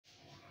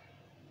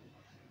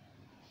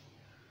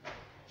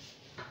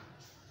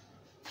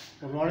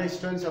Good morning,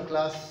 students of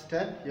class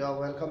 10. You are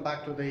welcome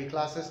back to the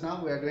classes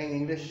now. We are doing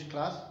English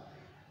class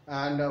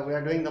and we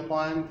are doing the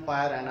poem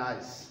Fire and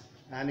Ice,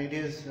 and it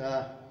is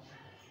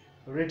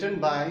written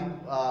by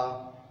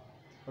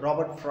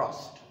Robert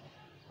Frost.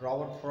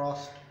 Robert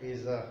Frost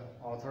is the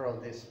author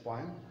of this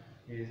poem.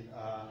 He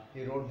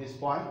wrote this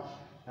poem,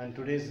 and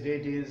today's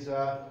date is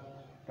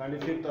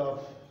 25th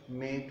of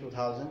May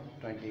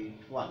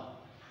 2021.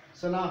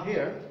 So now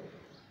here,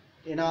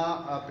 in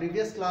our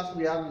previous class,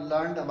 we have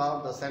learned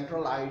about the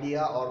central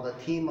idea or the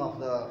theme of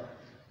the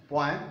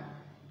poem.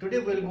 Today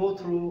we'll go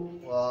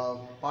through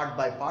part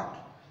by part.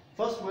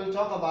 First we'll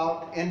talk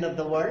about end of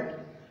the world,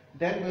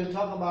 then we'll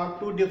talk about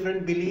two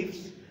different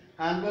beliefs,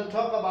 and we'll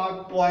talk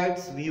about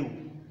poet's view.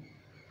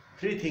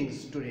 Three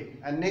things today,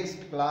 and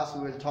next class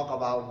we will talk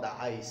about the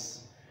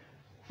ice.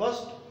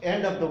 First,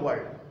 end of the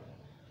world,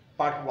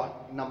 part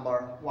 1,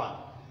 number 1.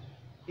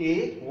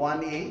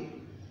 1A.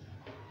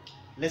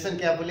 Listen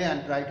carefully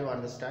and try to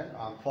understand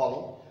and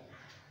follow.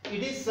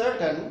 It is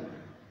certain,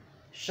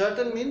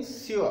 certain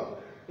means sure.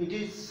 It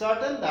is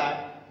certain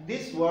that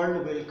this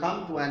world will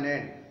come to an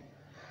end.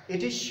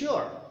 It is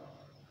sure.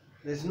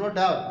 There is no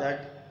doubt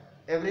that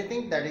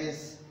everything that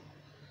is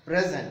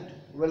present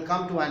will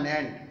come to an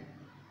end.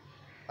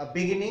 A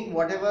beginning,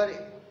 whatever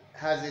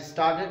has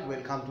started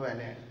will come to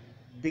an end.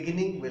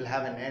 Beginning will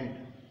have an end.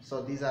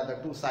 So these are the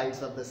two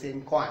sides of the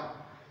same coin.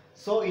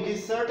 So it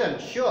is certain,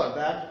 sure,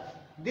 that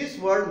this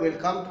world will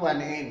come to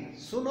an end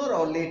sooner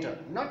or later.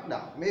 Not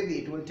now, maybe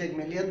it will take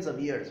millions of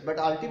years, but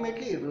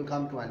ultimately it will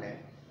come to an end.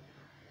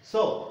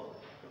 So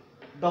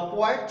the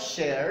poet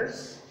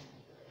shares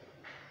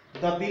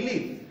the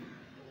belief,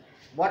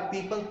 what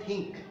people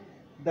think,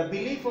 the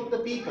belief of the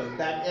people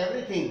that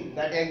everything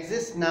that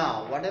exists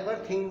now, whatever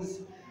things,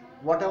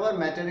 whatever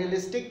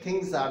materialistic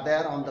things are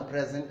there on the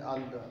present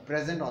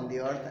on the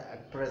earth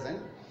at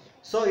present,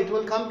 so it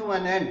will come to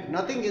an end.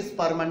 Nothing is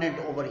permanent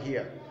over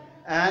here.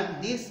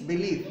 And this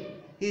belief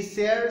he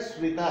shares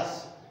with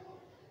us,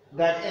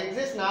 that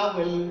exists now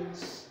will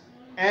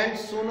end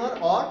sooner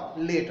or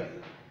later.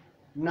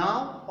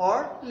 Now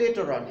or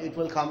later on it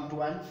will come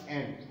to an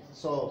end.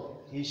 So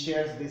he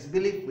shares this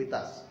belief with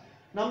us.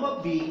 Number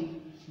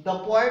B, the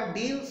poet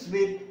deals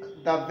with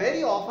the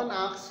very often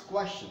asked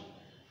question.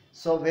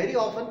 So very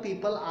often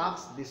people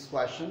ask this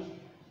question,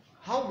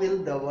 how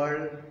will the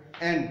world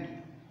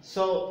end?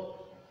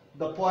 So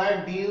the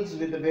poet deals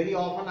with the very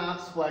often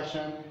asked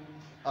question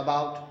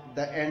about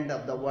the end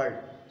of the world.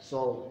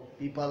 So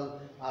people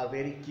are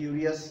very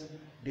curious,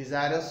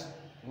 desirous,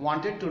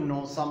 wanted to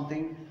know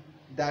something,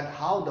 that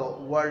how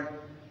the world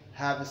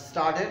have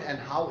started and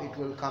how it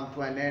will come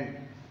to an end.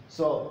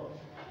 So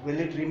will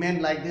it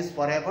remain like this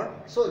forever?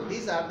 So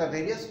these are the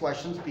various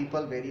questions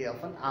people very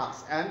often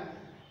ask. And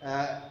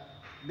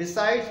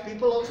besides,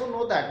 people also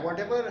know that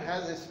whatever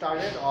has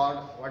started or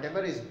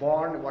whatever is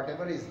born,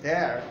 whatever is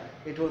there,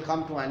 it will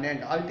come to an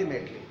end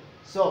ultimately.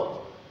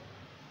 So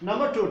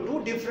number 2,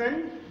 two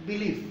different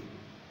beliefs.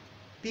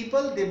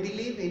 People, they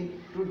believe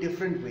in two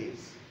different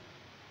ways.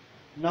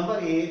 Number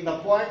A, the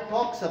poet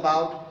talks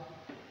about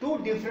two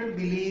different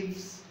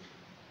beliefs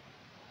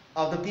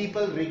of the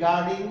people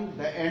regarding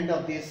the end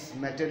of this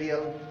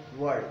material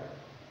world.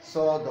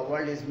 So the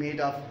world is made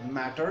of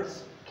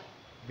matters,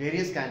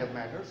 various kind of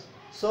matters.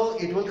 So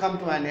it will come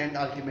to an end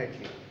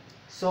ultimately.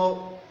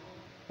 So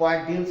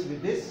poet deals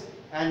with this,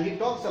 and he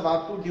talks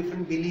about two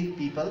different belief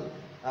people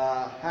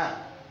have.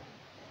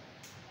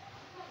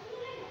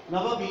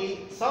 Number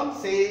B, some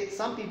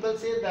people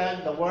say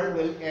that the world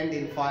will end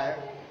in fire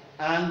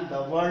and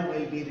the world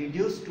will be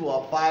reduced to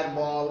a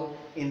fireball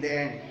in the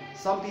end.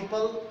 Some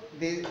people,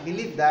 they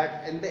believe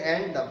that in the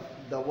end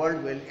the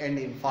world will end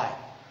in fire.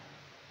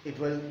 It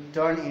will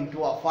turn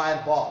into a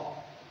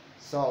fireball.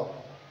 So,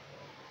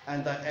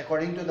 and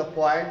according to the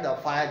poet, the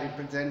fire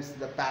represents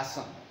the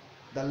passion,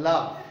 the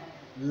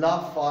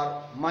love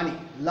for money,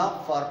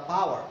 love for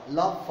power,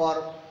 love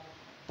for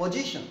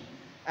position,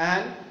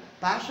 and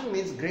passion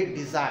means great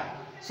desire.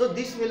 So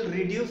this will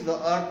reduce the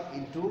earth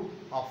into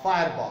a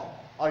fireball.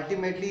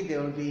 Ultimately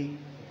there will be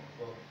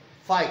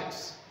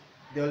fights,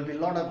 there will be a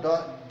lot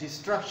of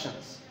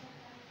destructions,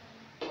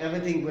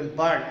 everything will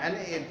burn, and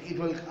it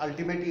will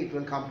ultimately it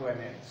will come to an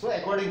end. So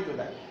according to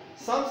that,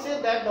 some say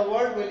that the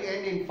world will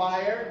end in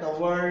fire, the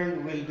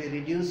world will be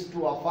reduced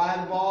to a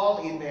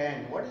fireball in the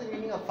end. What is the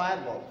meaning of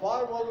fireball?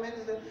 Fireball means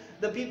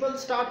the people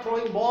start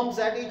throwing bombs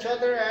at each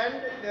other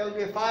and there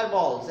will be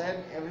fireballs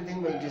and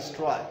everything will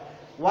destroy.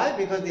 Why?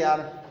 Because they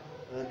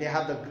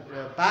have the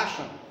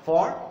passion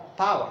for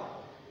power.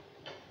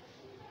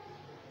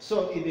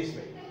 So in this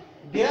way,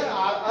 there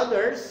are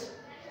others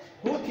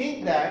who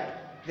think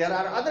that, there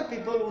are other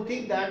people who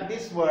think that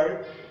this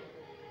world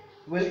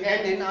will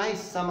end in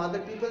ice. Some other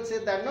people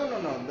say that no,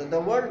 the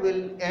world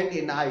will end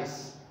in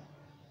ice.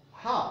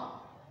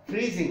 How?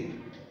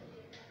 Freezing.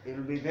 It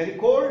will be very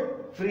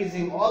cold,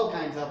 freezing all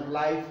kinds of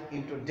life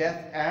into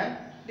death and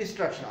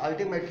destruction.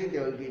 Ultimately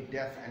there will be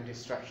death and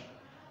destruction.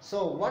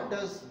 So what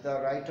does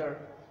the writer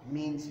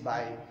means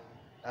by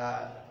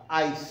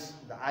ice?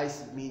 The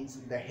ice means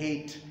the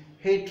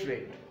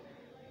hatred.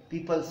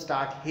 people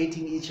start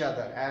hating each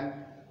other, and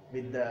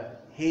with the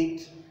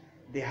hate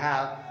they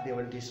have, they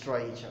will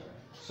destroy each other.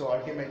 So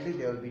ultimately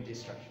there will be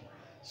destruction.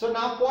 So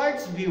now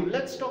poet's view.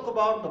 Let's talk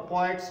about the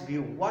poet's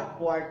view. What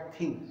poet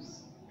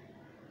thinks.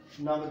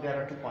 Now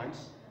there are 2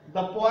 points.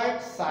 The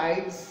poet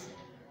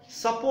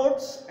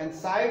supports and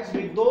sides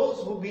with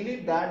those who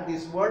believe that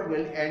this world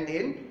will end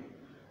in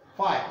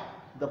fire.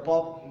 The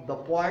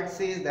poet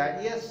says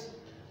that yes,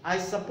 I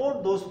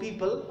support those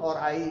people, or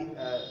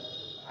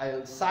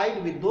I'll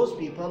side with those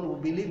people who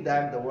believe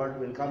that the world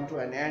will come to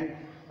an end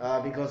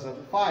because of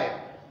fire.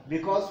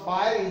 Because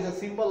fire is a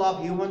symbol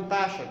of human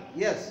passion.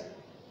 Yes,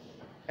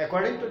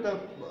 according to the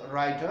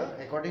writer,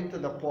 according to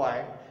the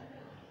poet,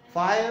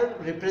 fire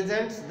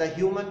represents the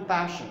human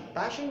passion.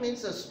 Passion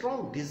means a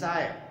strong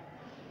desire.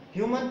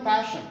 Human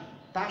passion.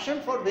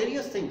 Passion for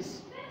various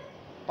things.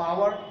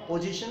 Power,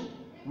 position,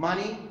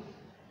 money,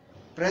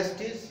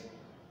 prestige,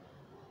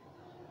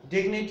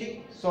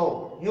 dignity.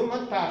 So,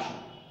 human passion.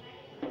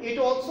 It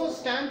also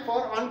stands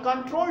for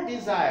uncontrolled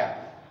desire.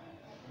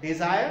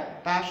 Desire,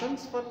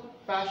 passions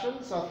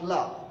of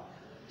love.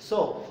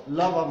 So,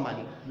 love of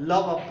money,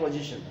 love of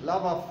position,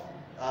 love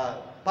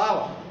of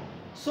power.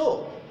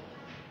 So,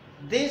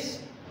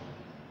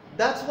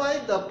 that's why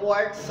the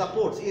poet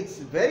supports. It's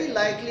very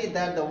likely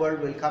that the world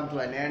will come to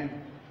an end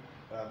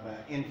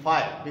in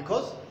fire,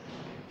 because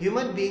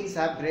human beings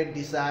have great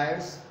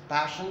desires,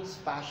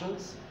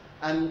 passions,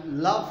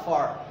 and love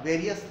for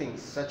various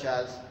things such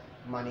as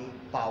money,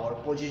 power,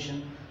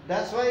 position.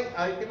 That's why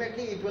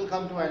ultimately it will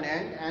come to an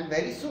end, and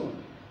very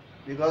soon,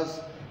 because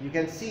you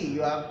can see,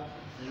 you have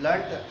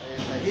learnt in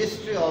the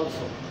history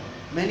also,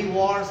 many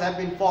wars have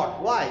been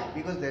fought. Why?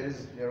 Because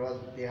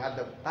they had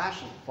the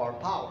passion for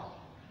power.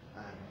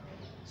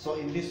 So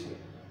in this way.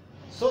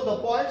 So the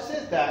poet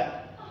says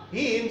that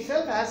he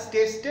himself has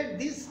tasted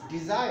these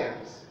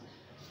desires.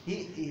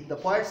 The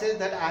poet says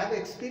that I have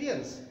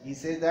experienced. He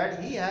says that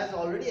he has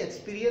already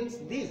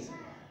experienced these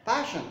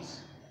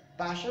passions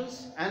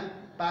and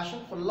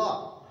passion for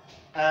love,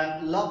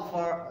 and love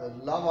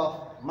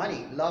of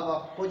money, love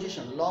of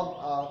position,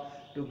 love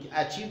to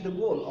achieve the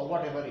goal or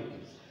whatever it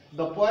is.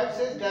 The poet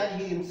says that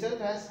he himself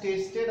has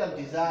tasted of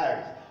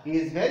desires. He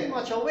is very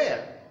much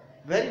aware,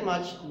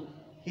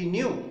 he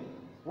knew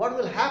what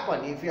will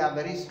happen if you have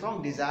very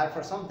strong desire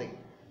for something.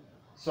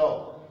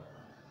 So,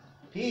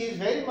 he is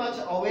very much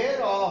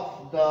aware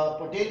of the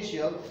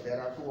potential.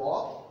 There are 2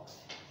 of.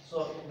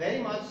 So, very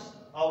much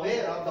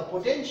aware of the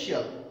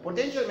potential.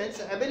 Potential means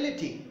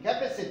ability,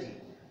 capacity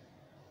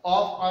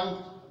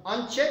of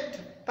unchecked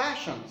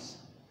passions.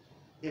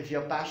 If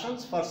your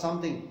passions for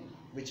something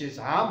which is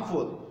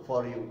harmful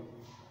for you,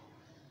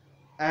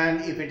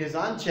 and if it is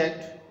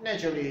unchecked,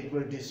 naturally it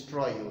will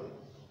destroy you.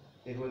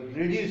 It will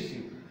reduce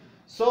you.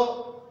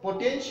 So,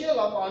 potential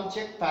of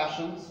unchecked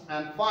passions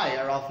and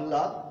fire of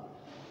love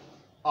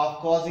of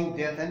causing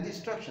death and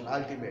destruction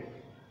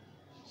ultimately.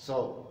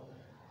 So,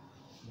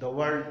 the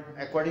world,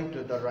 according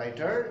to the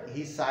writer,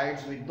 he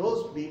sides with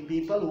those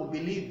people who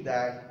believe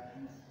that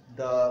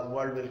the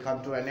world will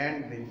come to an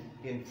end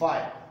in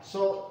fire.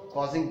 So,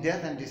 causing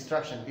death and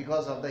destruction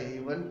because of the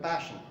human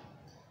passion.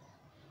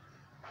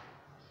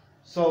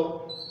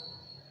 So,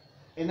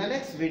 in the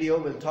next video,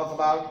 we'll talk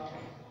about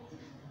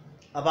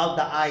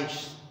the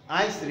ice.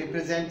 Ice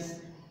represents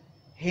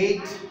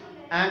hate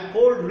and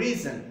cold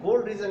reason.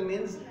 Cold reason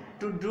means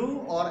to do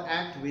or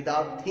act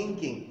without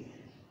thinking,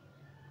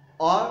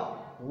 or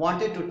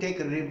wanted to take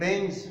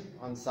revenge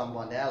on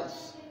someone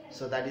else.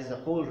 So that is the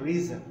whole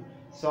reason.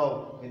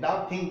 So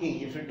without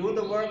thinking, if you do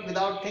the work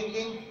without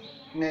thinking,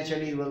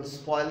 naturally you will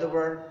spoil the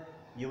work,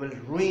 you will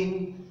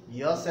ruin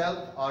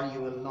yourself, or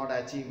you will not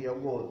achieve your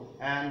goal.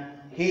 And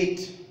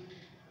hate,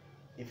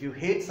 if you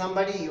hate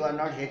somebody, you are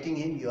not hating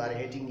him, you are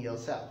hating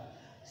yourself.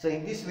 So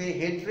in this way,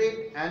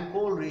 hatred and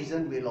cold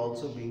reason will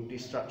also bring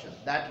destruction.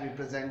 That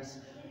represents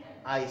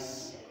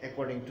ice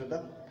according to the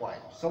poet.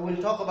 So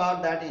we'll talk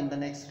about that in the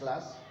next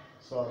class.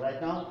 So right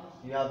now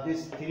you have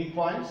these 3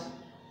 points,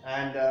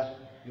 and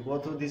you go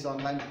through this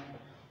online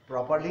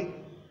properly.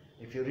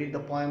 If you read the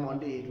poem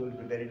only, it will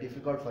be very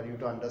difficult for you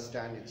to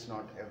understand. It's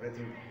not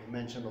everything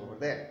mentioned over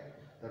there.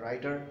 The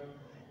writer,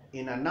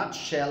 in a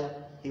nutshell,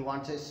 he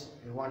wants us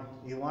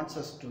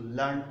to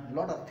learn a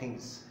lot of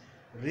things,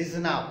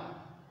 reason out.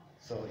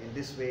 So in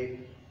this way,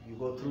 you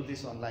go through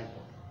this online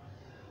portal.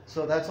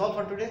 So that's all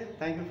for today.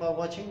 Thank you for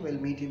watching. We'll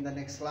meet in the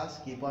next class.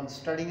 Keep on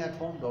studying at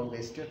home. Don't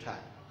waste your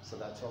time. So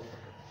that's all for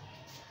today.